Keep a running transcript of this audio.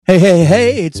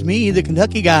Hey, it's me, the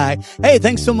Kentucky guy. Hey,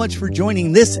 thanks so much for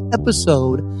joining this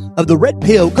episode of the Red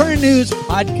Pill Current News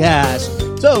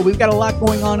Podcast. So we've got a lot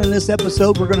going on in this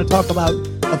episode. We're going to talk about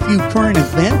a few current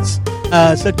events,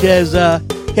 such as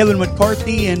Kevin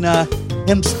McCarthy and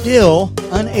him still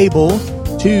unable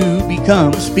to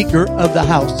become Speaker of the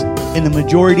House in the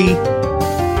majority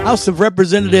House of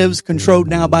Representatives controlled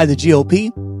now by the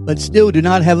GOP, but still do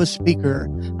not have a speaker.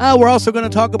 We're also going to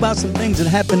talk about some things that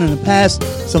happened in the past,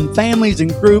 some families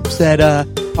and groups that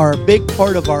are a big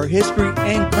part of our history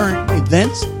and current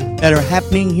events that are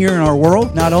happening here in our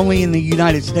world, not only in the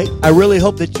United States. I really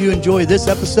hope that you enjoy this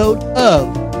episode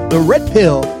of the Red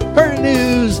Pill Current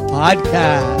News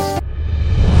Podcast.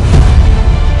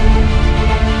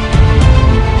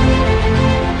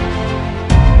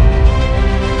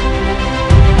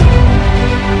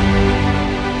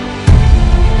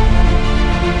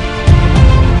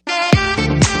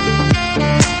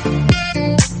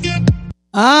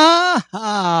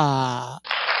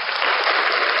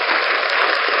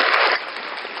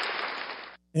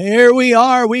 Here we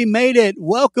are. We made it.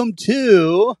 Welcome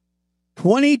to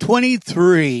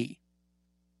 2023.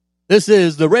 This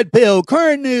is the Red Pill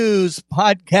Current News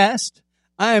Podcast.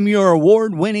 I am your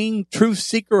award-winning truth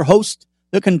seeker host,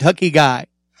 the Kentucky guy.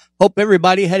 Hope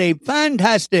everybody had a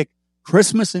fantastic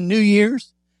Christmas and New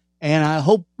Year's, and I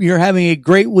hope you're having a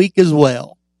great week as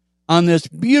well on this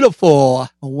beautiful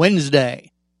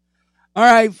Wednesday. All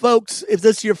right, folks, if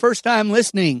this is your first time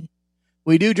listening,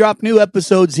 we do drop new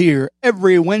episodes here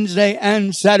every Wednesday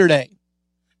and Saturday.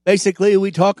 Basically,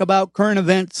 we talk about current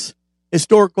events,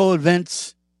 historical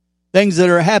events, things that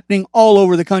are happening all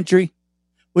over the country.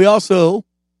 We also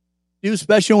do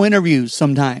special interviews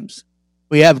sometimes.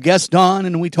 We have guests on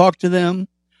and we talk to them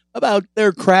about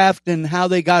their craft and how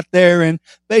they got there and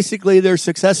basically their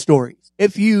success stories.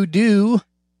 If you do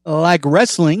like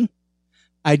wrestling,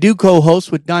 I do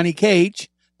co-host with Donnie Cage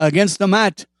Against the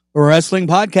Mat Wrestling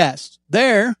Podcast.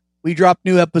 There, we drop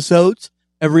new episodes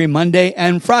every Monday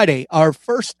and Friday. Our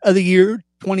first of the year,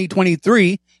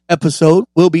 2023 episode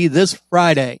will be this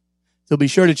Friday. So be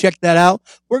sure to check that out.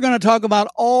 We're going to talk about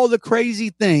all the crazy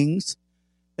things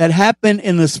that happened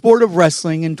in the sport of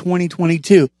wrestling in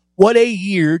 2022. What a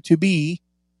year to be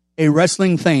a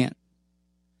wrestling fan.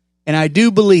 And I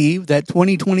do believe that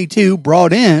 2022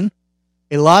 brought in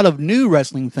a lot of new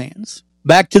wrestling fans.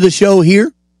 Back to the show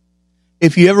here.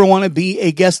 If you ever want to be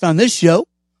a guest on this show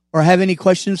or have any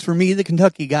questions for me, the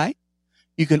Kentucky guy,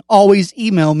 you can always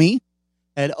email me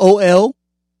at olkentucky,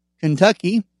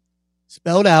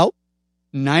 spelled out,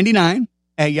 99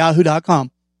 at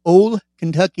yahoo.com.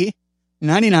 Kentucky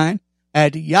 99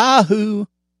 at yahoo.com.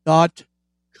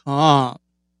 All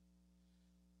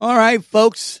right,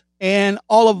 folks, and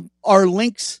all of our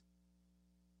links,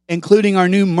 including our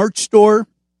new merch store,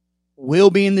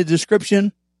 will be in the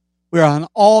description. We're on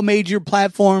all major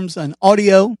platforms on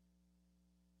audio,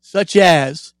 such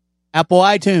as Apple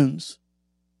iTunes,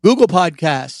 Google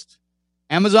Podcasts,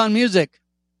 Amazon Music,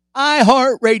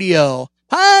 iHeartRadio,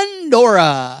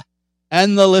 Pandora,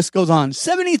 and the list goes on.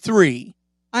 74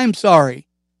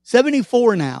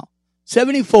 now.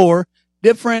 74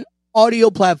 different audio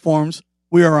platforms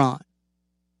we are on.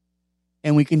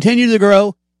 And we continue to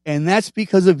grow, and that's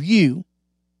because of you.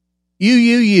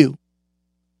 You.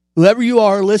 Whoever you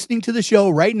are listening to the show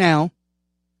right now,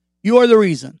 you are the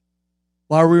reason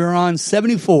why we are on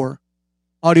 74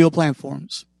 audio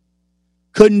platforms.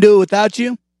 Couldn't do it without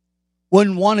you.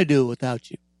 Wouldn't want to do it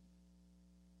without you.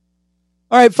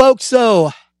 All right, folks.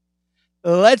 So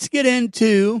let's get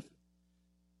into,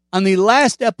 on the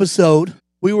last episode,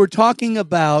 we were talking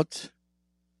about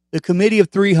the Committee of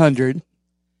 300,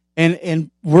 and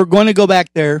we're going to go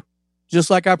back there just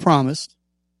like I promised.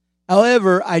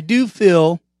 However, I do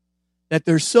feel that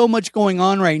there's so much going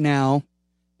on right now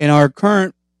in our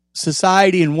current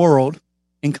society and world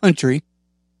and country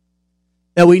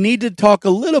that we need to talk a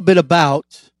little bit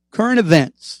about current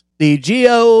events, the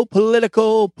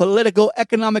political,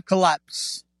 economic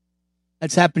collapse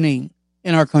that's happening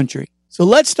in our country. So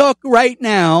let's talk right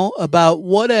now about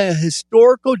what a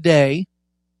historical day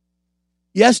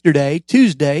yesterday,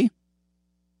 Tuesday,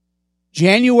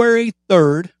 January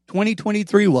 3rd,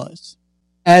 2023 was,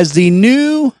 as the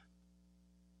new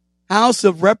House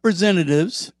of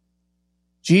Representatives,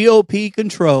 GOP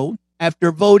controlled,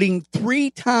 after voting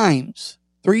three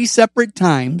separate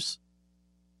times,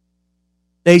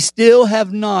 they still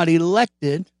have not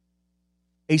elected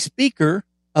a Speaker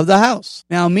of the House.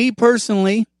 Now, me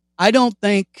personally, I don't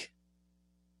think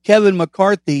Kevin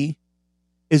McCarthy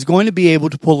is going to be able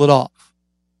to pull it off.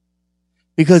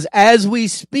 Because as we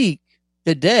speak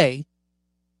today,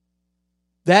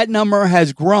 that number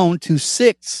has grown to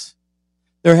 6.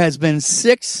 There has been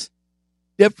 6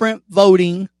 different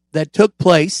voting that took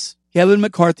place. Kevin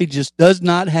McCarthy just does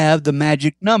not have the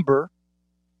magic number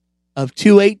of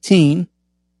 218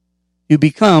 to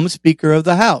become Speaker of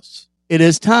the House. It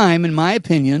is time, in my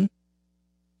opinion,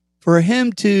 for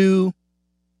him to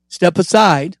step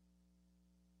aside,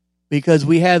 because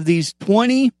we have these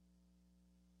 20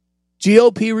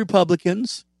 GOP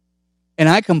Republicans, and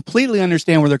I completely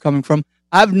understand where they're coming from.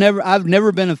 I've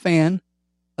never been a fan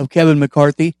of Kevin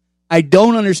McCarthy. I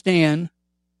don't understand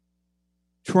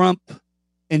Trump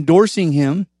endorsing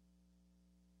him.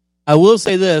 I will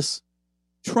say this: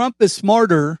 Trump is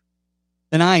smarter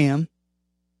than I am,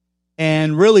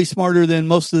 and really smarter than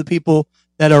most of the people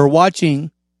that are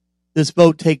watching this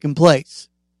vote taking place.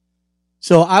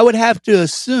 So I would have to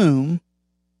assume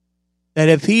that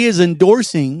if he is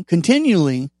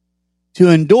continually to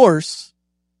endorse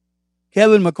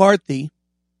Kevin McCarthy,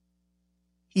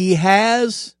 he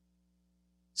has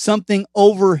something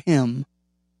over him.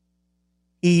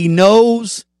 He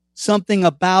knows something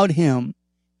about him.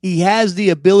 He has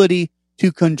the ability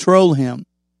to control him,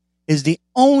 is the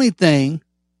only thing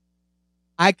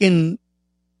I can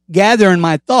gather in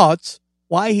my thoughts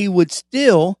why he would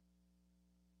still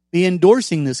be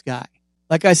endorsing this guy.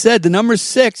 Like I said, the number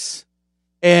 6,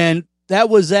 and that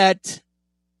was at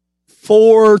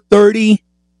 4:30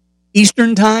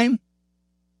 Eastern time.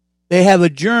 They have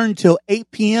adjourned till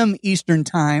 8 p.m. Eastern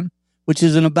time, which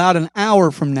is in about an hour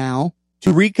from now,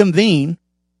 to reconvene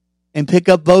and pick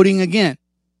up voting again.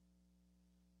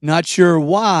 Not sure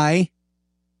why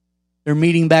they're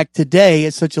meeting back today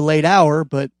at such a late hour,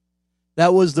 but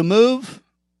that was the move,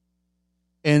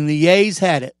 and the yays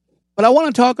had it. But I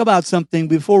want to talk about something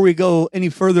before we go any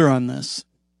further on this,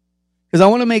 because I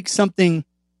want to make something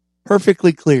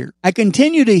perfectly clear. I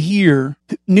continue to hear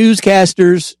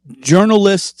newscasters,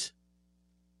 journalists,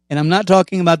 and I'm not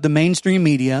talking about the mainstream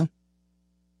media.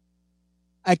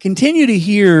 I continue to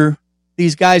hear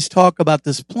these guys talk about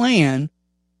this plan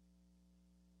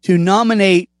to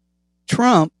nominate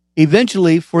Trump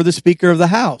eventually for the Speaker of the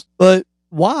House. But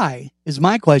why is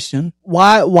my question?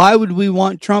 Why would we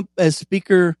want Trump as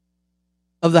Speaker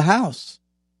of the House?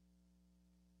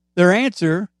 Their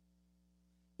answer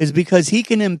is because he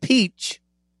can impeach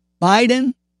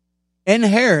Biden and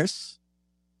Harris,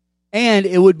 and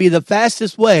it would be the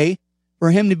fastest way for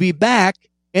him to be back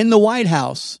in the White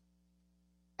House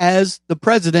as the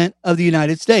President of the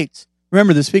United States.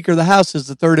 Remember, the Speaker of the House is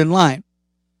the third in line.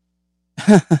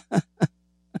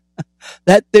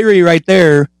 That theory right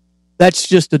there, that's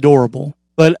just adorable.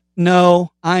 But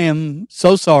no, I am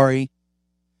so sorry,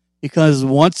 because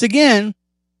once again,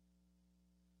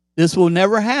 this will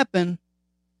never happen,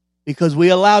 because we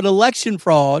allowed election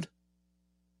fraud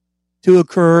to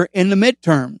occur in the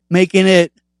midterm, making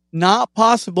it not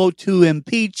possible to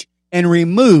impeach and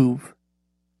remove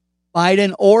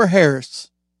Biden or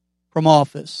Harris from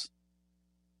office.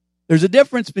 There's a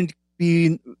difference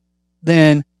between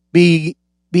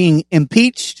being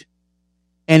impeached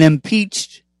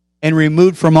and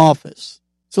removed from office.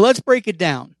 So let's break it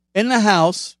down. In the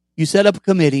House, you set up a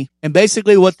committee, and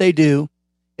basically what they do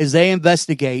is they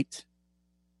investigate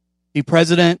the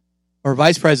president or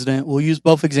vice president. We'll use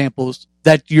both examples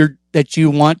that you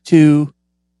want to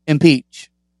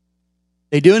impeach.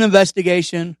 They do an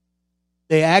investigation.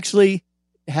 They actually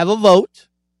have a vote,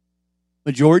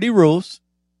 majority rules,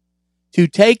 to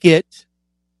take it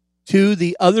to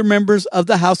the other members of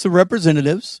the House of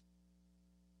Representatives,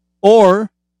 or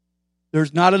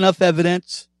there's not enough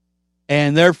evidence,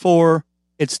 and therefore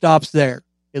it stops there.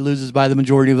 It loses by the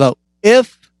majority vote.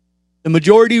 If the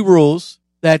majority rules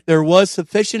that there was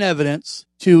sufficient evidence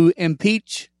to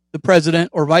impeach the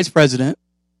president or vice president,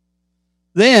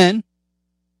 then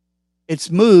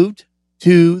it's moved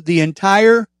to the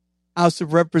entire House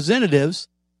of Representatives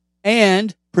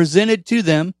and presented to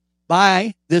them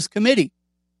by this committee.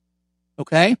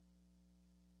 Okay?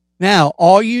 Now,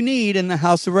 all you need in the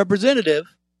House of Representatives,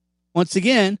 once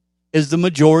again, is the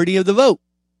majority of the vote.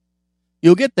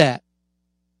 You'll get that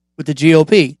with the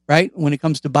GOP, right? When it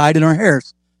comes to Biden or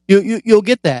Harris, you'll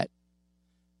get that,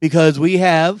 because we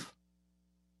have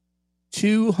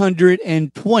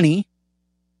 220.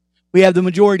 We have the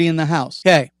majority in the House.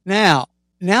 Okay. Now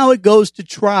it goes to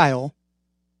trial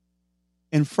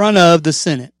in front of the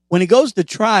Senate. When it goes to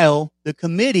trial, the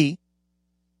committee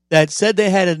that said they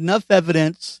had enough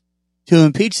evidence to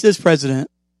impeach this president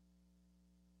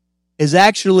is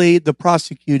actually the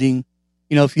prosecuting.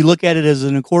 You know, if you look at it as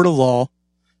in a court of law,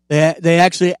 they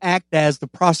actually act as the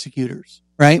prosecutors,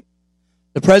 right?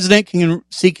 The president can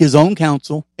seek his own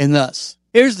counsel, and thus,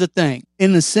 here's the thing.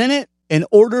 In the Senate In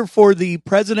order for the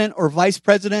president or vice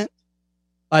president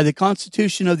by the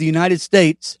Constitution of the United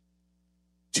States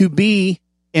to be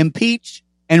impeached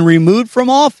and removed from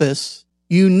office,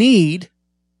 you need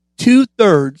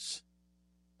 2/3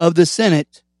 of the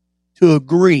Senate to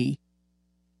agree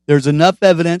there's enough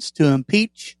evidence to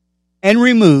impeach and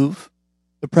remove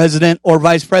the president or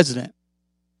vice president.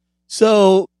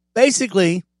 So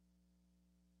basically,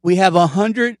 we have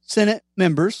 100 Senate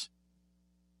members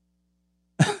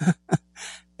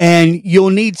and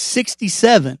you'll need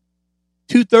 67.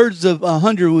 2/3 of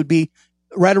 100 would be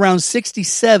right around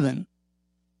 67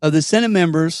 of the Senate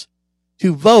members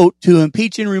to vote to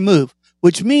impeach and remove,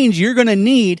 which means you're going to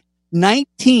need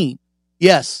 19,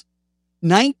 yes,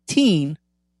 19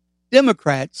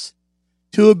 Democrats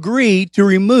to agree to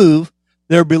remove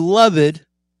their beloved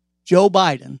Joe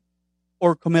Biden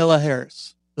or Kamala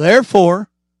Harris.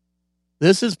 Therefore,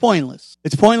 this is pointless.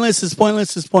 It's pointless, it's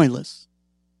pointless, it's pointless.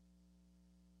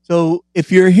 So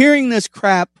if you're hearing this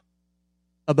crap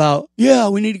about, yeah,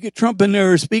 we need to get Trump in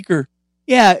there as speaker.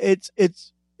 Yeah, it's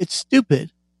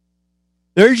stupid.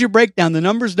 There's your breakdown. The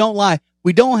numbers don't lie.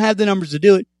 We don't have the numbers to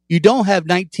do it. You don't have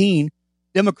 19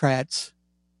 Democrats.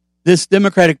 This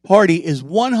Democratic Party is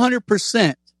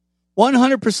 100%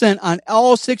 on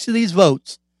all 6 of these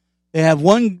votes. They have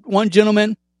one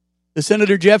gentleman, the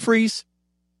Senator Jeffries,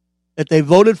 that they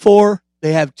voted for.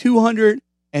 They have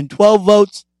 212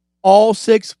 votes. All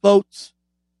 6 votes,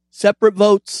 separate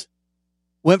votes,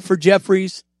 went for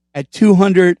Jeffries at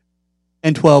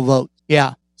 212 votes.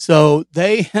 Yeah. So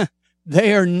they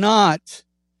are not,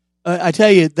 I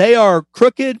tell you, they are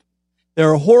crooked.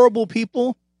 They're horrible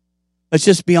people. Let's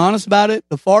just be honest about it.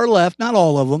 The far left, not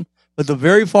all of them, but the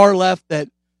very far left that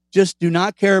just do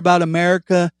not care about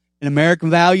America and American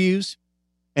values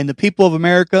and the people of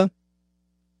America.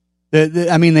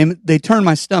 They turn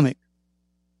my stomach.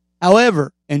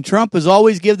 However, and Trump has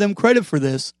always given them credit for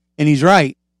this, and he's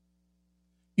right.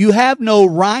 You have no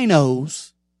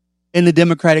rhinos in the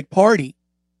Democratic Party,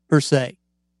 per se.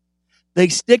 They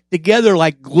stick together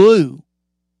like glue.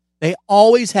 They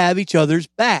always have each other's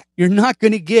back. You're not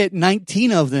going to get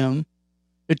 19 of them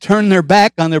to turn their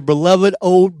back on their beloved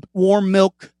old warm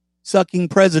milk sucking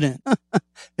president.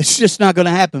 It's just not going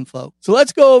to happen, folks. So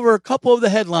let's go over a couple of the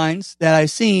headlines that I've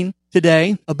seen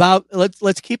today about,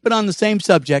 let's keep it on the same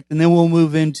subject, and then we'll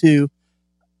move into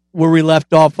where we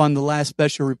left off on the last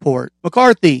special report.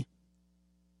 McCarthy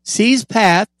sees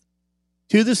path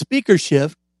to the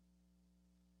speakership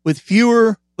with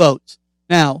fewer votes.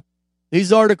 Now,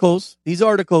 these articles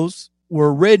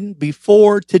were written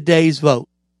before today's vote.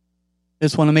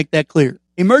 Just want to make that clear.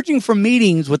 Emerging from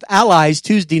meetings with allies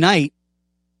Tuesday night,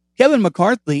 Kevin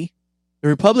McCarthy, the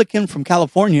Republican from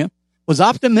California, was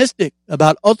optimistic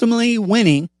about ultimately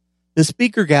winning the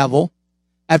speaker gavel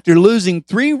after losing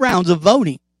 3 rounds of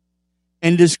voting,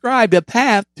 and described a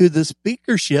path to the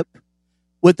speakership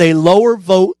with a lower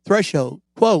vote threshold.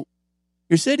 Quote,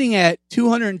 you're sitting at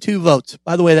 202 votes.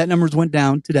 By the way, that numbers went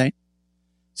down today.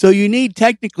 So you need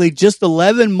technically just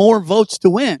 11 more votes to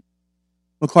win,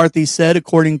 McCarthy said,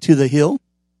 according to The Hill.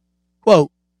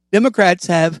 Quote, Democrats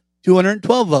have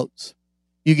 212 votes.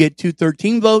 You get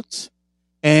 213 votes,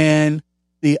 and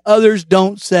the others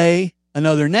don't say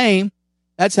another name.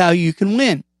 That's how you can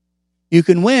win. You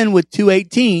can win with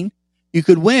 218. You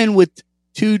could win with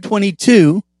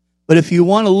 222. But if you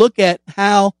want to look at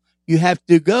how you have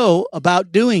to go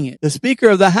about doing it, the Speaker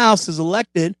of the House is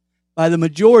elected by the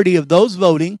majority of those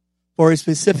voting for a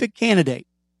specific candidate,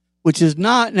 which is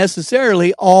not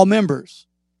necessarily all members.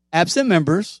 Absent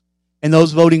members and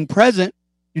those voting present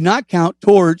do not count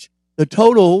towards the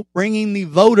total, bringing the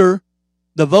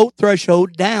vote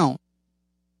threshold down.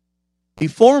 The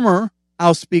former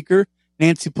House Speaker,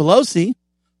 Nancy Pelosi,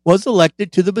 was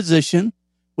elected to the position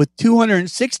with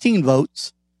 216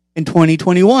 votes in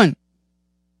 2021.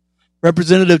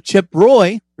 Representative Chip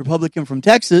Roy, Republican from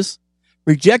Texas,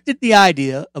 rejected the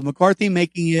idea of McCarthy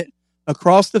making it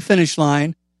across the finish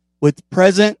line with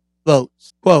present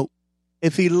votes. Quote,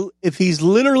 if he's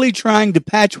literally trying to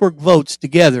patchwork votes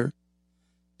together,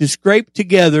 to scrape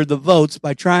together the votes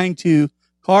by trying to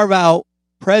carve out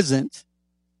present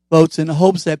votes in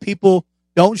hopes that people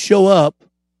don't show up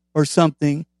or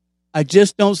something, I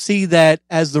just don't see that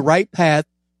as the right path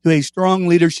to a strong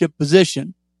leadership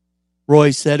position,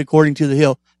 Roy said, according to The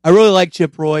Hill. I really like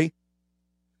Chip Roy.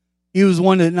 He was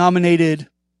one that nominated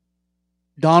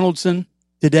Donaldson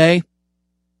today,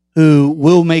 who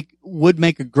would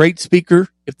make a great speaker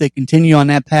if they continue on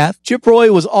that path. Chip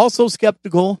Roy was also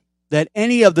skeptical that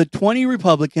any of the 20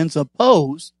 Republicans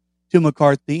opposed to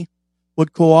McCarthy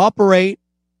would cooperate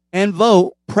and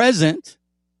vote present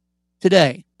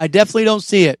today. I definitely don't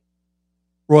see it.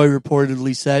 Roy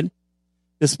reportedly said.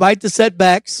 Despite the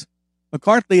setbacks,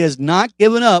 McCarthy has not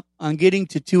given up on getting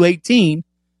to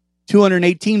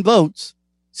 218 votes,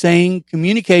 saying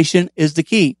communication is the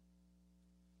key.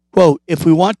 Quote, if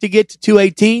we want to get to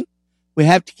 218, we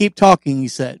have to keep talking, he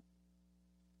said.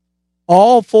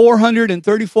 All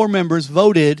 434 members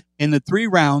voted in the 3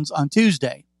 rounds on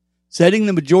Tuesday, setting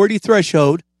the majority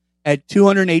threshold at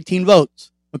 218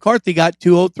 votes. McCarthy got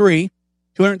 203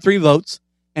 votes,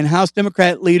 and House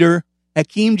Democrat leader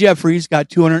Hakeem Jeffries got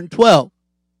 212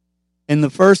 in the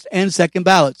first and second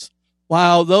ballots,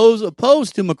 while those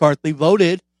opposed to McCarthy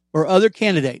voted for other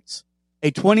candidates.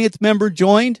 A 20th member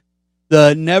joined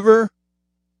the Never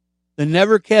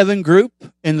Kevin group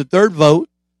in the third vote,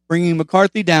 bringing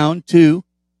McCarthy down to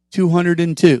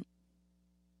 202.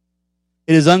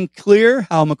 It is unclear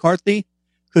how McCarthy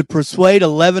could persuade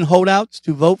 11 holdouts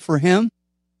to vote for him,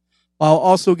 while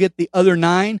also get the other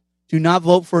 9 to not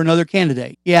vote for another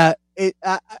candidate. Yeah,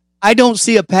 I don't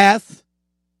see a path.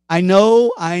 I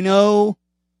know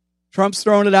Trump's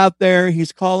throwing it out there.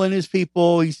 He's calling his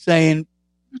people. He's saying,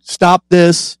 stop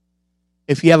this.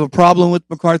 If you have a problem with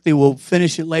McCarthy, we'll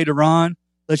finish it later on.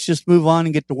 Let's just move on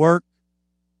and get to work.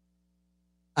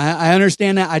 I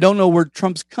understand that. I don't know where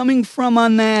Trump's coming from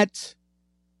on that.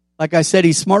 Like I said,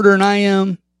 he's smarter than I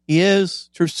am. He is.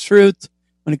 Truth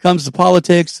when it comes to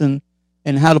politics and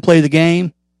how to play the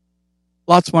game.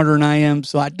 A lot smarter than I am.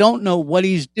 So I don't know what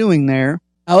he's doing there.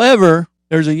 However,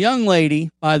 there's a young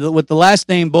lady with the last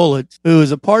name Bullitt who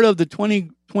is a part of the 20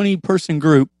 person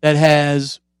group that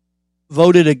has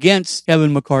voted against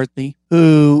Kevin McCarthy,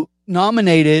 who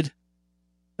nominated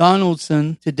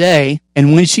Donaldson today.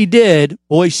 And when she did,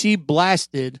 boy, she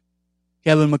blasted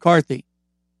Kevin McCarthy.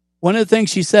 One of the things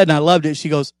she said, and I loved it, she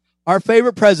goes, our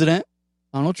favorite president,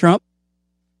 Donald Trump,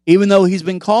 even though he's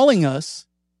been calling us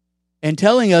and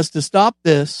telling us to stop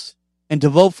this and to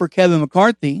vote for Kevin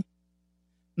McCarthy,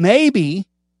 maybe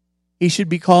he should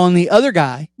be calling the other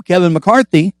guy, Kevin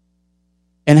McCarthy,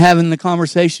 and having the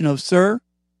conversation of, sir,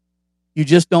 you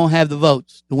just don't have the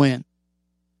votes to win.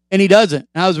 And he doesn't.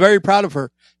 And I was very proud of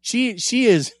her. She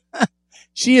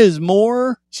has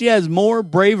more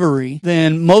bravery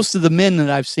than most of the men that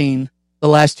I've seen the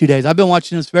last 2 days. I've been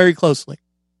watching this very closely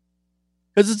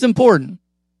because it's important.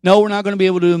 No, we're not going to be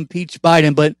able to impeach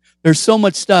Biden, but there's so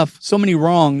much stuff, so many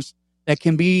wrongs that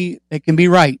can be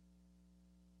right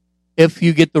if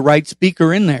you get the right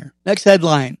speaker in there. Next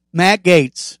headline, Matt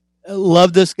Gaetz.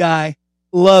 Love this guy.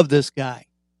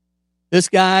 This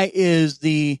guy is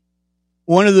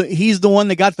he's the one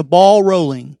that got the ball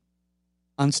rolling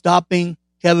on stopping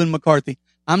Kevin McCarthy.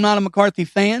 I'm not a McCarthy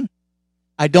fan.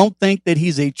 I don't think that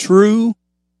he's a true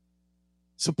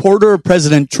supporter of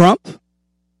President Trump.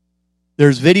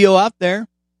 There's video out there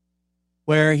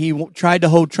where he tried to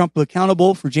hold Trump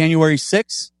accountable for January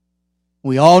 6th.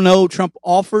 We all know Trump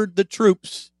offered the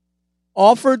troops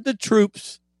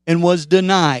and was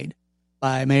denied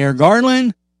by Mayor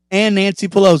Garland and Nancy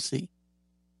Pelosi.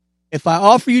 If I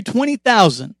offer you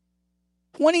 20,000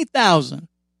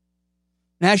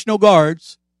 National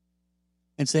Guards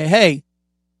and say, hey,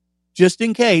 just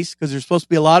in case, because there's supposed to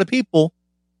be a lot of people,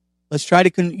 let's try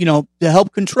to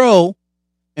help control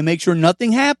and make sure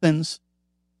nothing happens.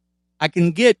 I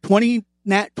can get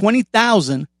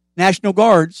 20,000 National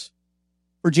Guards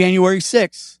for January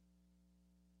 6th,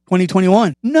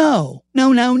 2021. No.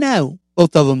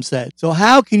 Both of them said. So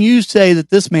how can you say that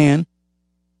this man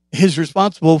is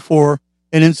responsible for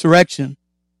an insurrection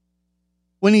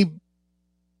when he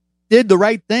did the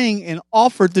right thing and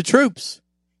offered the troops?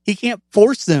 He can't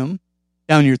force them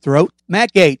down your throat.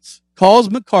 Matt Gaetz calls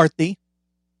McCarthy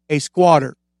a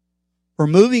squatter for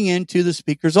moving into the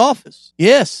Speaker's office.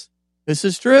 Yes, this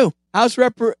is true.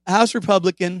 House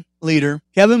Republican leader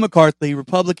Kevin McCarthy,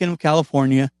 Republican of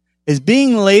California, is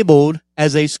being labeled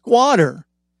as a squatter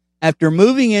after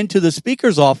moving into the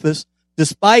Speaker's office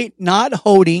despite not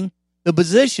holding the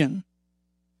position.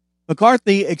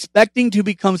 McCarthy, expecting to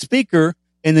become Speaker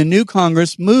in the new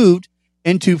Congress, moved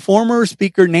into former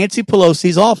Speaker Nancy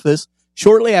Pelosi's office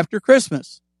shortly after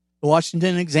Christmas, the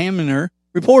Washington Examiner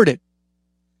reported.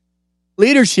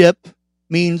 Leadership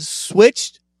means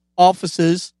switched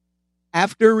offices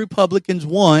after Republicans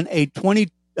won a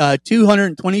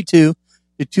 222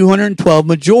 to 212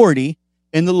 majority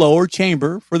in the lower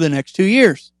chamber for the next 2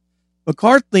 years.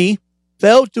 McCarthy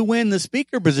failed to win the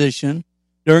Speaker position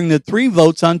during the 3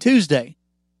 votes on Tuesday,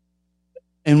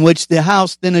 in which the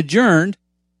House then adjourned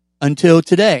until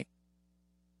today.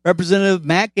 Representative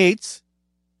Matt Gaetz,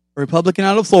 a Republican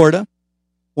out of Florida,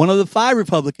 one of the 5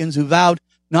 Republicans who vowed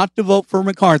not to vote for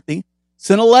McCarthy,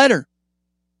 sent a letter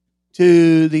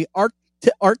to the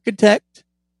architect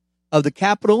of the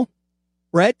Capitol,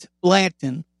 Brett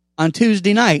Blanton, on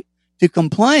Tuesday night to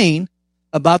complain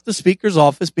about the Speaker's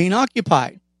office being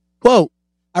occupied. Quote,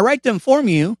 I write to inform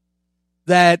you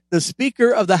that the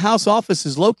Speaker of the House office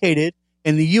is located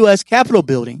in the U.S. Capitol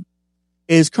building.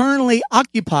 It is currently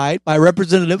occupied by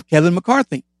Representative Kevin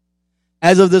McCarthy.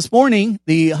 As of this morning,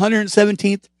 the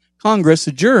 117th Congress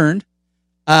adjourned,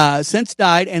 since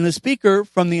died, and the Speaker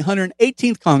from the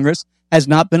 118th Congress has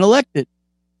not been elected.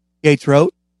 Gates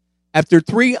wrote, after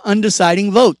 3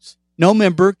 undeciding votes, no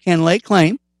member can lay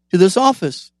claim to this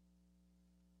office.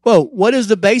 Quote, what is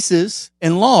the basis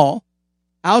in law,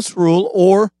 House rule,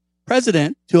 or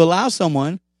precedent to allow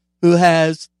someone who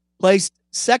has placed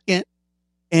second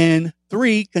in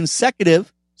 3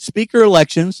 consecutive Speaker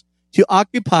elections to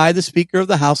occupy the Speaker of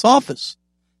the House office?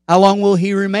 How long will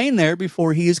he remain there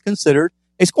before he is considered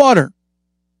a squatter?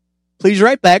 Please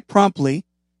write back promptly,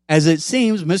 as it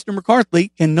seems Mr. McCarthy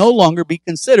can no longer be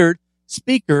considered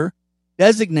Speaker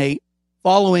designate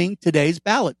following today's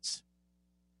ballots.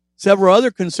 Several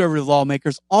other conservative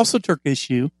lawmakers also took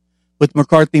issue with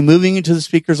McCarthy moving into the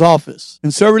Speaker's office.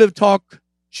 Conservative talk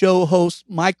show host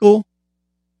Michael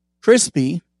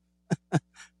Crispy,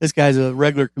 this guy's a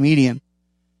regular comedian,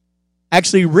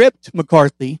 actually ripped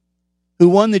McCarthy, who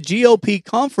won the GOP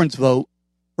conference vote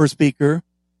for Speaker,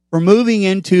 for moving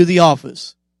into the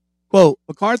office. Quote,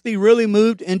 McCarthy really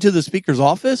moved into the Speaker's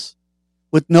office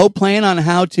with no plan on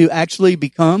how to actually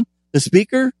become the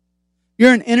Speaker?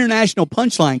 You're an international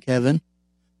punchline, Kevin.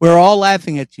 We're all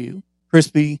laughing at you,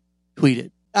 Crispy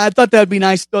tweeted. I thought that would be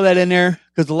nice to throw that in there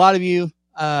because a lot of you,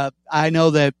 I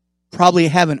know that probably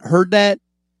haven't heard that.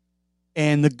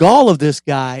 And the gall of this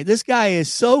guy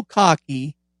is so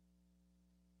cocky.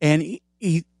 And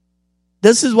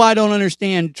this is why I don't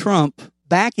understand Trump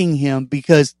backing him,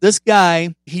 because this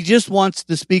guy, he just wants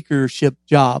the speakership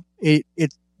job. It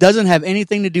doesn't have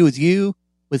anything to do with you,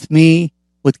 with me,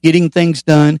 with getting things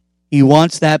done. He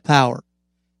wants that power.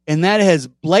 And that has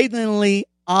blatantly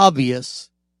obvious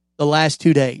the last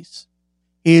 2 days.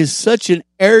 He is such an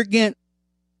arrogant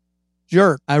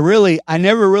jerk. I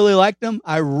never really liked him.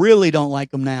 I really don't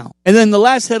like him now. And then the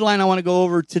last headline I want to go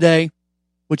over today,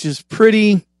 which is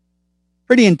pretty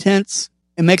intense.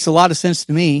 It makes a lot of sense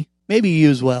to me. Maybe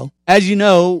you as well. As you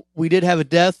know, we did have a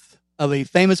death of a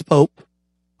famous Pope,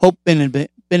 Pope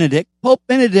Benedict. Pope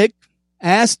Benedict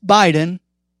asked Biden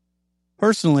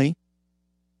personally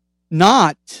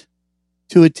not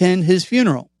to attend his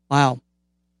funeral. Wow.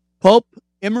 Pope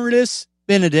Emeritus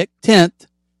Benedict X,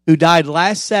 who died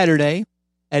last Saturday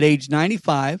at age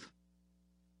 95,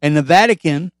 and the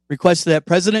Vatican requested that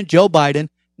President Joe Biden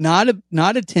not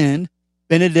attend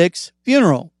Benedict's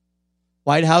funeral.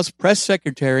 White House Press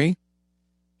Secretary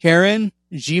Karen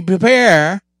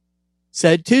Jean-Pierre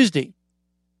said Tuesday,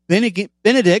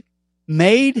 Benedict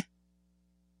made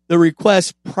the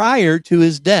request prior to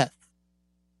his death.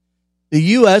 The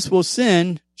U.S. will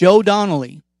send Joe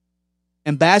Donnelly,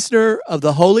 ambassador of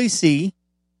the Holy See,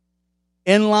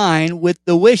 in line with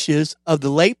the wishes of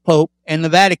the late Pope and the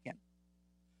Vatican.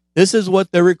 This is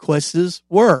what their requests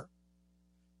were.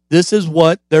 This is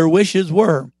what their wishes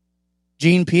were.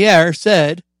 Jean-Pierre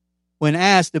said when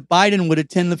asked if Biden would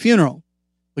attend the funeral,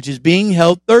 which is being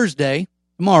held Thursday,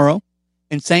 tomorrow,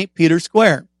 in St. Peter's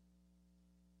Square.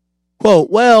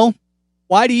 Quote, well,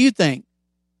 why do you think?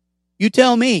 You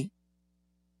tell me.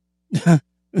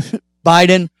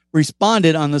 Biden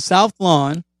responded on the South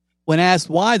Lawn when asked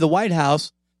why the White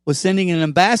House was sending an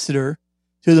ambassador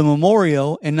to the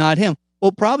memorial and not him.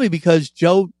 Well, probably because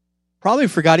Joe probably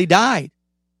forgot he died.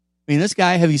 I mean, this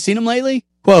guy, have you seen him lately?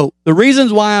 Quote, the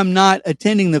reasons why I'm not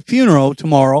attending the funeral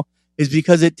tomorrow is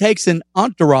because it takes an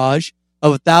entourage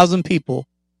of 1,000 people.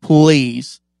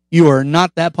 Please. You are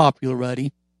not that popular,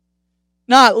 buddy.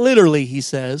 Not literally, he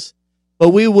says, but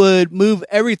we would move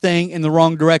everything in the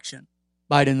wrong direction,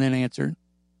 Biden then answered.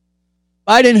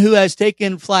 Biden, who has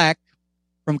taken flack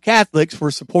from Catholics for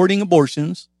supporting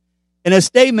abortions, in a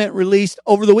statement released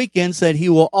over the weekend said he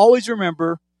will always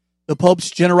remember the Pope's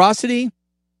generosity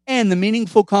and the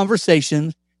meaningful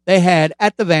conversations they had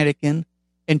at the Vatican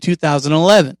in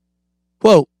 2011.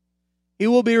 Quote, he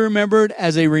will be remembered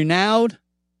as a renowned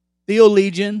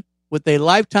theologian with a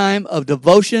lifetime of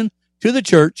devotion to the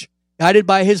church, guided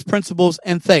by his principles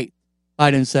and faith,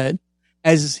 Biden said,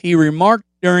 as he remarked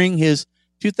during his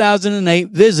 2008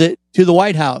 visit to the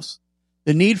White House.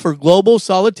 The need for global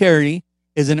solidarity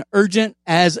is as urgent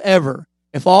as ever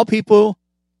if all people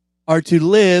are to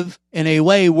live in a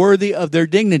way worthy of their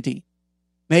dignity.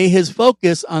 May his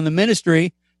focus on the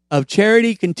ministry of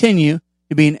charity continue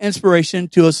to be an inspiration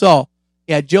to us all.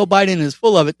 Yeah, Joe Biden is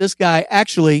full of it. This guy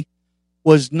actually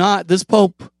this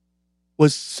Pope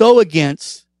was so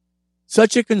against,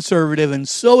 such a conservative and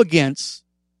so against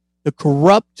the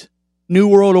corrupt New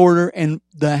World Order and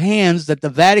the hands that the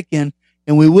Vatican,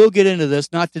 and we will get into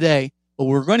this, not today, but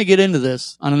we're going to get into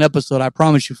this on an episode, I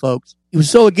promise you folks. He was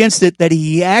so against it that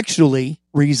he actually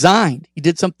resigned. He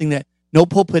did something that no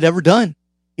pope had ever done.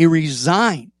 He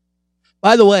resigned.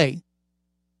 By the way,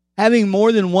 having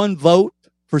more than one vote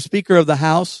for Speaker of the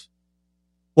House,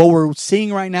 what we're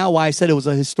seeing right now, why I said it was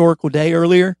a historical day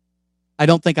earlier, I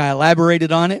don't think I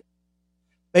elaborated on it.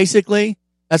 Basically,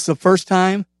 that's the first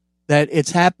time that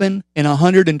it's happened in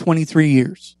 123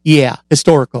 years. Yeah,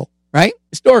 historical, right?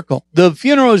 Historical. The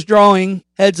funeral is drawing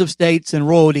heads of states and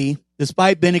royalty,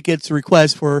 despite Benedict's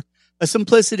request for a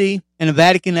simplicity and a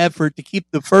Vatican effort to keep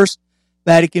the first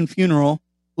Vatican funeral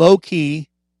low-key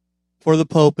for the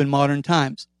Pope in modern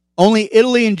times. Only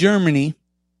Italy and Germany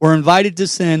were invited to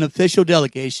send official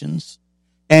delegations,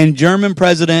 and German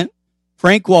President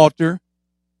Frank-Walter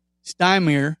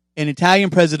Steinmeier and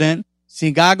Italian President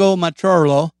Sergio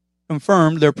Mattarella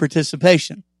confirmed their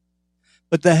participation.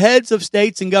 But the heads of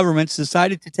states and governments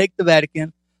decided to take the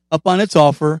Vatican up on its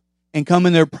offer and come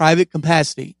in their private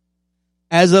capacity.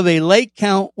 As of a late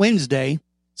count Wednesday,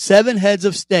 7 heads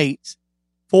of states,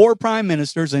 4 prime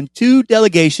ministers, and 2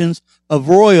 delegations of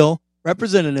royal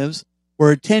representatives were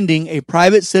attending as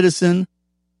private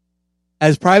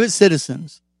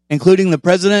citizens, including the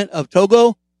president of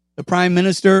Togo, the prime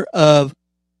minister of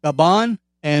Gabon,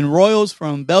 and royals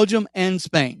from Belgium and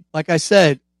Spain. Like I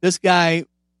said, this guy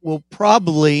will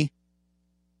probably,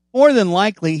 more than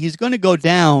likely, he's going to go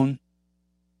down,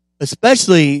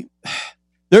 especially,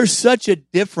 there's such a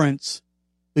difference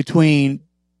between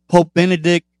Pope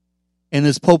Benedict and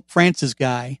this Pope Francis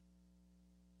guy.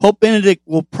 Pope Benedict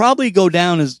will probably go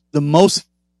down as the most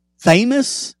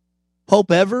famous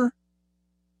Pope ever,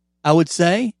 I would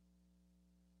say,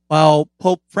 while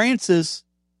Pope Francis,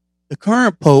 the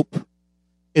current Pope,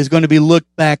 is going to be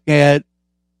looked back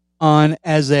on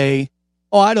as a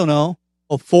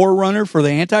forerunner for the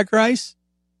Antichrist.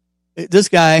 This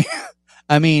guy,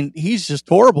 I mean, he's just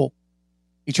horrible.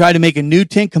 He tried to make a new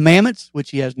 10 Commandments,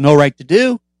 which he has no right to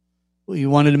do. He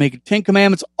wanted to make a 10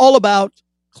 Commandments all about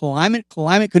climate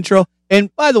control.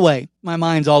 And by the way, my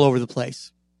mind's all over the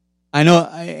place. I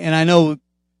know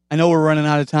we're running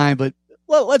out of time, but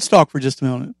let's talk for just a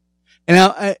moment. And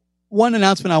now, one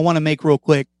announcement I want to make real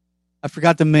quick. I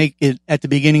forgot to make it at the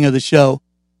beginning of the show.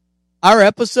 Our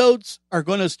episodes are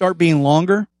going to start being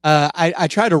longer. I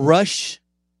try to rush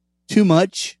too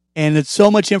much, and it's so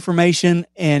much information,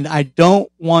 and I don't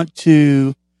want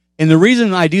to. And the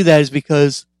reason I do that is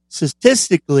because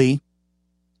statistically,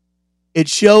 it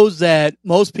shows that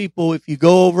most people, if you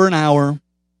go over an hour,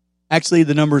 actually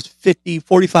the number is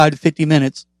 45 to 50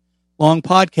 minutes long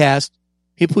podcast,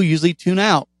 people usually tune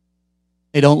out.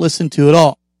 They don't listen to it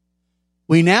all.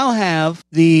 We now have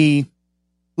the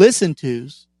listen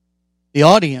tos, the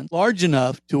audience, large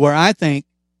enough to where I think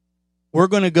we're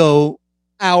going to go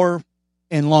hour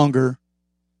and longer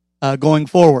going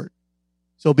forward.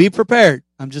 So be prepared.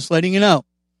 I'm just letting you know.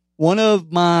 One of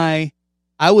the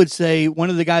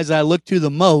guys I look to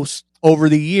the most over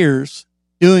the years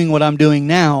doing what I'm doing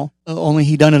now, only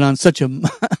he done it on such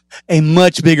a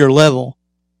much bigger level.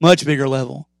 One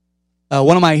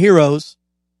of my heroes,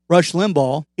 Rush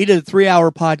Limbaugh, he did a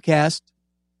 3-hour podcast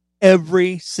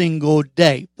every single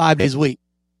day, 5 days a week.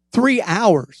 3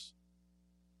 hours.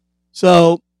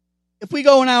 So if we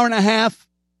go an hour and a half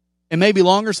and maybe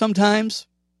longer sometimes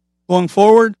going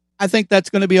forward, I think that's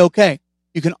going to be okay.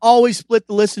 You can always split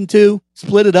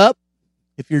it up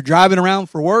if you're driving around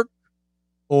for work,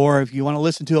 or if you want to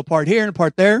listen to a part here and a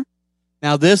part there.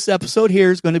 Now, this episode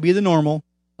here is going to be the normal.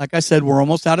 Like I said, we're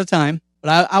almost out of time.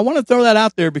 But I want to throw that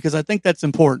out there because I think that's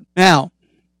important. Now,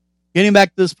 getting back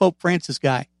to this Pope Francis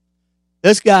guy.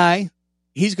 This guy,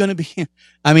 he's going to be,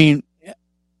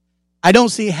 I don't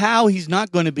see how he's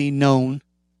not going to be known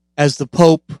as the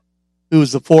Pope who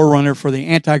is the forerunner for the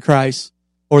Antichrist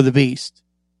or the Beast.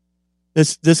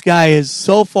 This guy is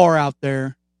so far out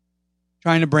there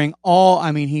trying to bring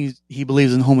he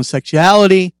believes in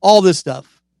homosexuality, all this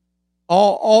stuff.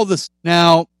 All this.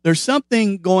 Now, there's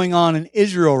something going on in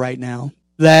Israel right now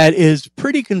that is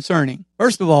pretty concerning.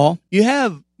 First of all, you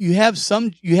have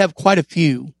quite a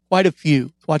few,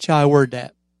 watch how I word that.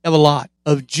 You have a lot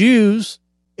of Jews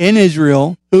in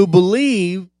Israel who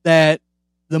believe that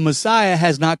the Messiah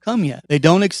has not come yet. They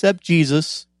don't accept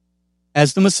Jesus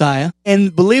as the Messiah.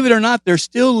 And believe it or not, they're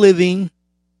still living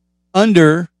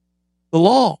under the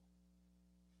law.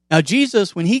 Now,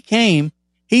 Jesus, when he came,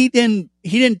 he didn't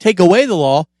take away the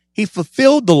law. He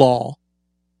fulfilled the law.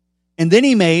 And then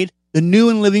he made the new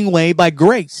and living way by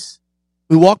grace,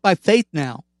 We walk by faith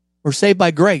now. We're saved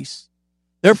by grace.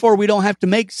 Therefore, we don't have to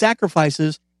make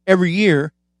sacrifices every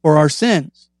year for our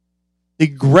sins. The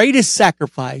greatest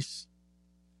sacrifice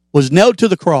was nailed to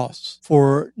the cross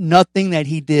for nothing that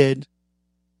he did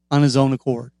on his own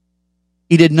accord.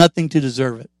 He did nothing to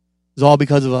deserve it. It was all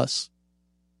because of us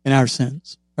and our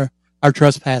sins, our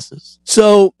trespasses.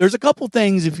 So there's a couple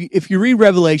things. If you read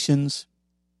Revelations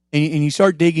and you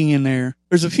start digging in there,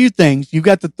 there's a few things. You've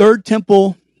got the third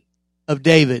temple of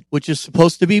David, which is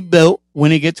supposed to be built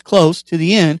when it gets close to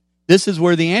the end. This is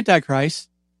where the Antichrist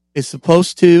is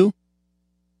supposed to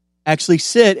actually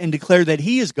sit and declare that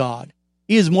he is God.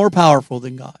 He is more powerful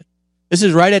than God. This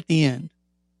is right at the end.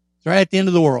 It's right at the end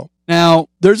of the world. Now,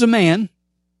 there's a man,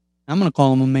 I'm going to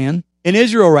call him a man, in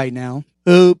Israel right now,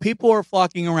 who people are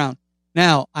flocking around.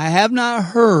 Now, I have not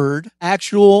heard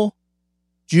actual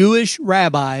Jewish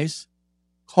rabbis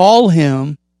call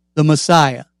him the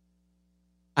Messiah.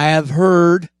 I have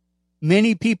heard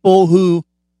many people who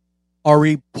are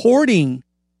reporting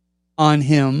on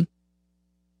him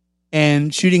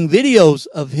and shooting videos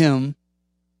of him,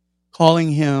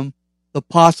 calling him the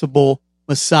possible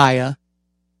Messiah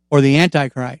or the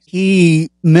Antichrist. He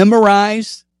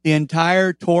memorized the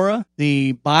entire Torah,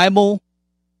 the Bible,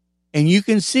 and you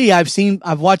can see,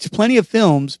 I've watched plenty of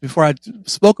films before I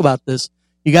spoke about this.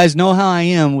 You guys know how I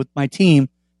am with my team,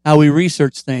 how we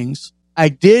research things. I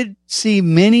did see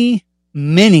many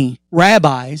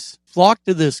rabbis flock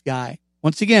to this guy.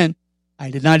 Once again, I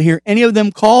did not hear any of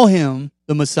them call him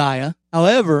the Messiah.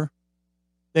 However,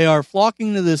 they are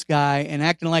flocking to this guy and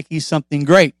acting like he's something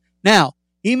great. Now,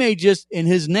 he may just, and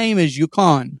his name is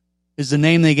Yukon, is the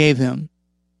name they gave him.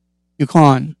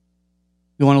 Yukon.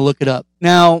 You want to look it up.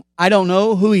 Now, I don't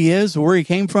know who he is or where he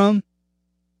came from.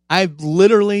 I've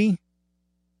literally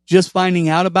just finding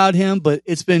out about him, but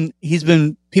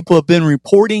people have been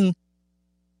reporting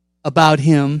about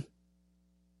him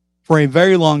for a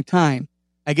very long time.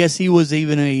 I guess he was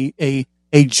even a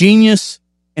genius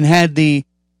and had the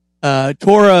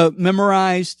Torah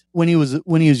memorized when he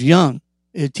was young,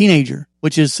 a teenager,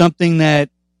 which is something that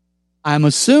I'm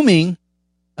assuming,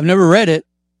 I've never read it,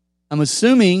 I'm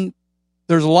assuming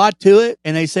there's a lot to it,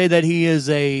 and they say that he is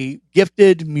a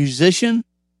gifted musician.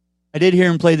 I did hear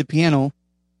him play the piano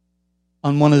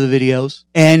on one of the videos,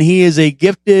 and he is a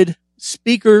gifted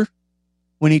speaker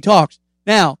when he talks.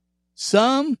 Now,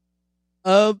 some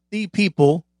of the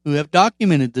people who have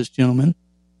documented this gentleman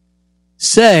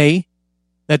say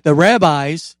that the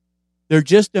rabbis, they're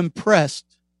just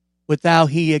impressed with how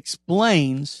he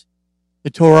explains the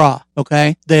Torah,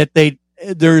 okay? That they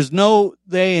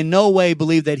in no way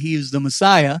believe that he is the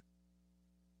Messiah,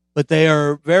 but they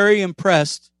are very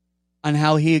impressed on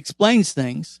how he explains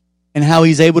things and how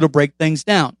he's able to break things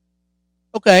down.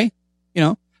 Okay,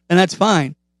 and that's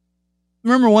fine.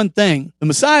 Remember one thing, the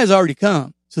Messiah has already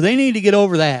come, so they need to get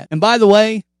over that. And by the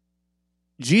way,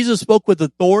 Jesus spoke with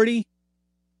authority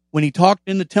when he talked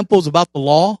in the temples about the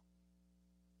law.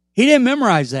 He didn't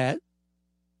memorize that.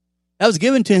 That was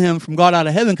given to him from God out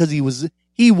of heaven because he was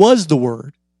the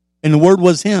Word, and the Word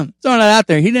was him. Throwing that out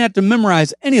there. He didn't have to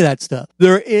memorize any of that stuff.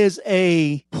 There is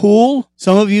a pool.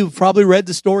 Some of you have probably read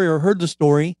the story or heard the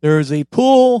story. There is a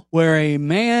pool where a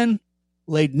man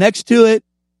laid next to it.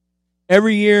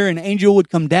 Every year, an angel would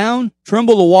come down,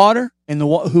 tremble the water, and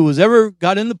who was ever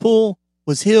got in the pool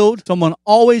was healed. Someone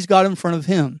always got in front of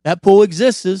him. That pool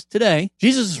exists today.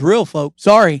 Jesus is real, folks.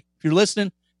 Sorry if you're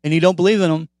listening and you don't believe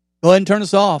in him. Go ahead and turn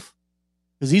us off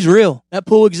because he's real. That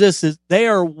pool exists. They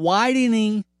are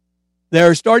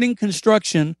starting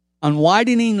construction on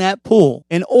widening that pool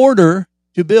in order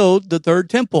to build the third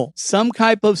temple. Some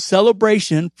type of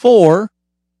celebration for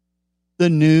the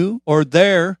new or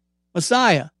their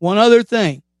Messiah. One other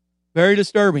thing, very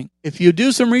disturbing. If you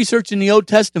do some research in the Old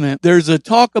Testament, there's a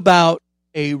talk about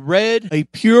a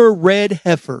pure red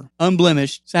heifer,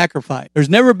 unblemished sacrifice. There's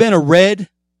never been a red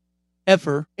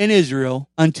heifer in Israel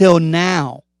until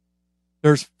now.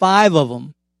 There's 5 of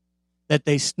them that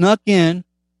they snuck in.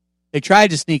 They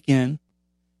tried to sneak in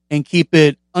and keep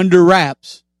it under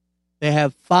wraps. They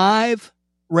have 5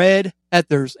 red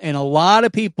heifers, and a lot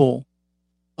of people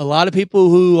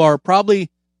who are probably,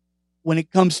 when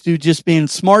it comes to just being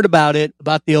smart about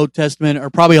the Old Testament, are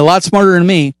probably a lot smarter than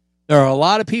me. There are a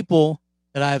lot of people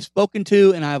that I have spoken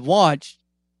to and I've watched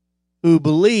who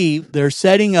believe they're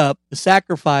setting up the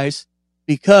sacrifice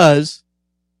because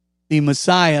the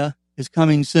Messiah is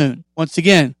coming soon. Once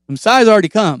again, the Messiah's already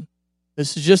come.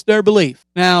 This is just their belief.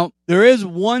 Now, there is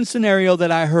one scenario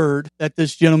that I heard that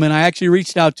this gentleman, I actually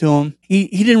reached out to him. He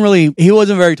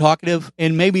wasn't very talkative,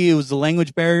 and maybe it was the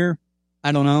language barrier.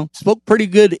 I don't know. Spoke pretty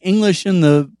good English in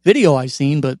the video I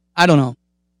seen, but I don't know.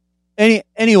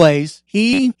 anyways,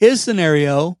 his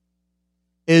scenario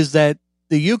is that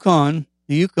the Yukon,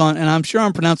 and I'm sure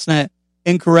I'm pronouncing that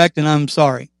incorrect, and I'm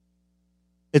sorry.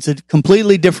 It's a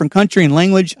completely different country and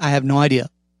language. I have no idea.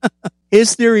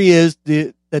 His theory is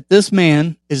that this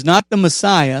man is not the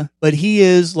Messiah, but he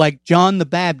is like John the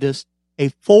Baptist, a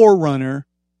forerunner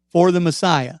for the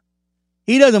Messiah.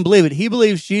 He doesn't believe it. He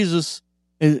believes Jesus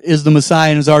is the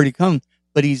Messiah and has already come,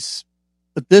 but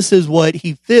this is what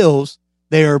he feels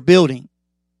they are building.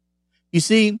 You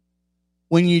see,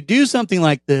 when you do something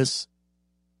like this,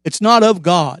 it's not of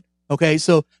God. Okay,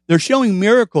 so they're showing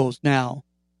miracles now.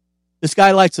 This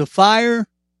guy lights a fire,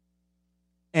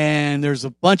 and there's a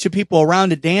bunch of people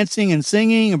around it dancing and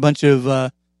singing, a bunch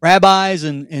of rabbis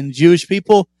and Jewish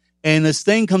people, and this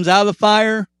thing comes out of the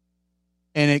fire,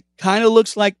 and it kind of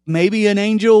looks like maybe an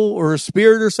angel or a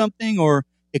spirit or something, or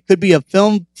it could be a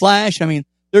film flash. I mean,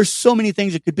 there's so many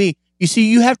things it could be. You see,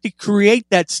 you have to create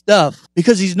that stuff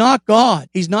because he's not God.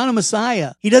 He's not a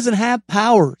Messiah. He doesn't have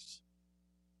powers.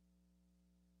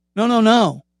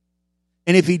 No.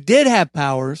 And if he did have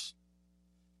powers,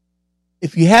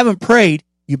 if you haven't prayed,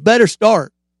 you better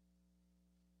start,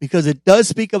 because it does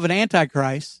speak of an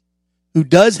antichrist who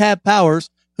does have powers,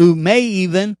 who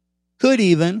could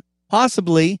even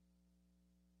possibly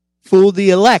fool the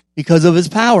elect because of his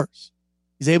powers.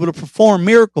 He's able to perform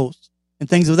miracles and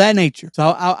things of that nature. So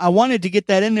I wanted to get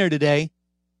that in there today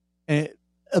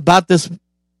about this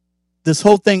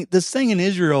whole thing. This thing in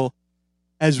Israel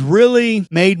has really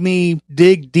made me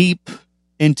dig deep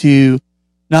into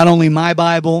not only my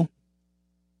Bible,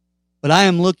 but I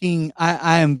am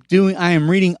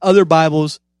reading other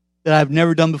Bibles that I've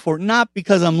never done before, not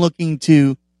because I'm looking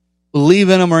to believe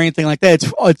in them or anything like that.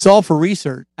 It's all for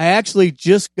research. I actually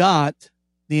just got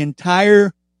the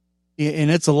entire,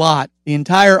 and it's a lot, the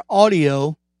entire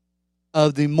audio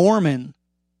of the Mormon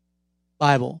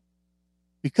Bible,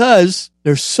 because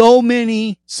there's so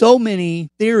many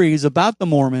theories about the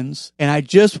Mormons, and I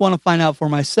just want to find out for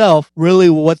myself really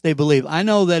what they believe. I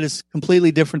know that it's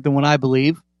completely different than what I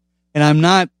believe, and I'm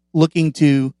not looking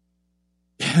to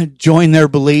join their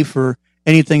belief or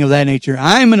anything of that nature.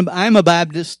 I'm a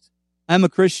Baptist. I'm a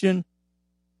Christian,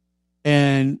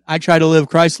 and I try to live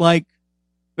Christ-like.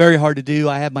 Very hard to do.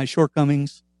 I have my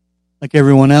shortcomings, like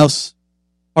everyone else.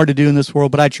 Hard to do in this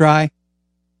world, but I try.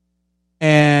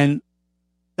 And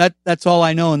that's all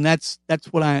I know, and that's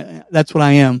what I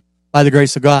am by the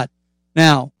grace of God.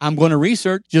 Now, I'm going to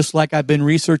research, just like I've been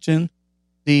researching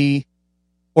the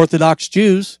Orthodox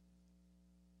Jews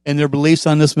and their beliefs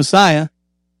on this Messiah.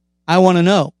 I want to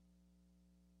know.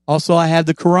 Also, I have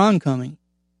the Quran coming.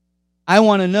 I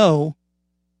want to know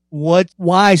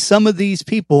why some of these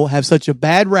people have such a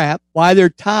bad rap, why they're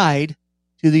tied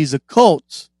to these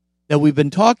occults that we've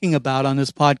been talking about on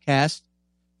this podcast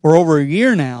for over a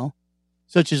year now,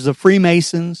 such as the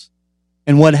Freemasons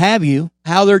and what have you,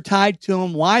 how they're tied to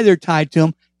them, why they're tied to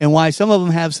them, and why some of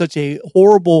them have such a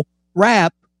horrible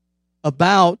rap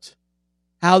about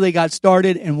how they got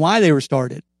started and why they were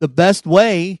started. The best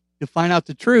way to find out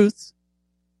the truth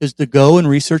is to go and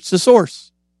research the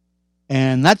source.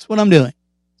 And that's what I'm doing.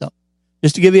 So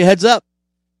just to give you a heads up,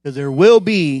 because there will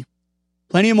be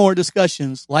plenty more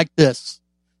discussions like this,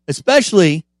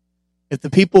 especially if the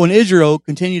people in Israel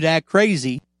continue to act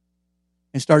crazy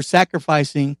and start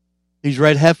sacrificing these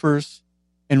red heifers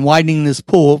and widening this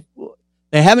pool.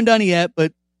 They haven't done it yet,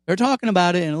 but they're talking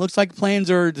about it, and it looks like plans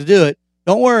are to do it.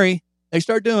 Don't worry. They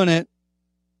start doing it,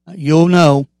 you'll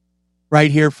know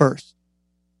right here first.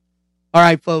 All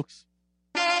right, folks.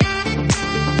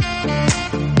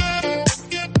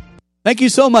 Thank you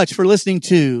so much for listening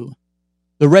to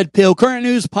the Red Pill Current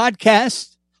News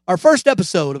Podcast, our first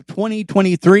episode of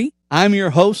 2023. I'm your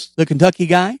host, the Kentucky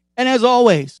Guy. And as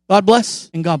always, God bless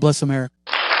and God bless America.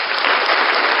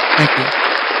 Thank you.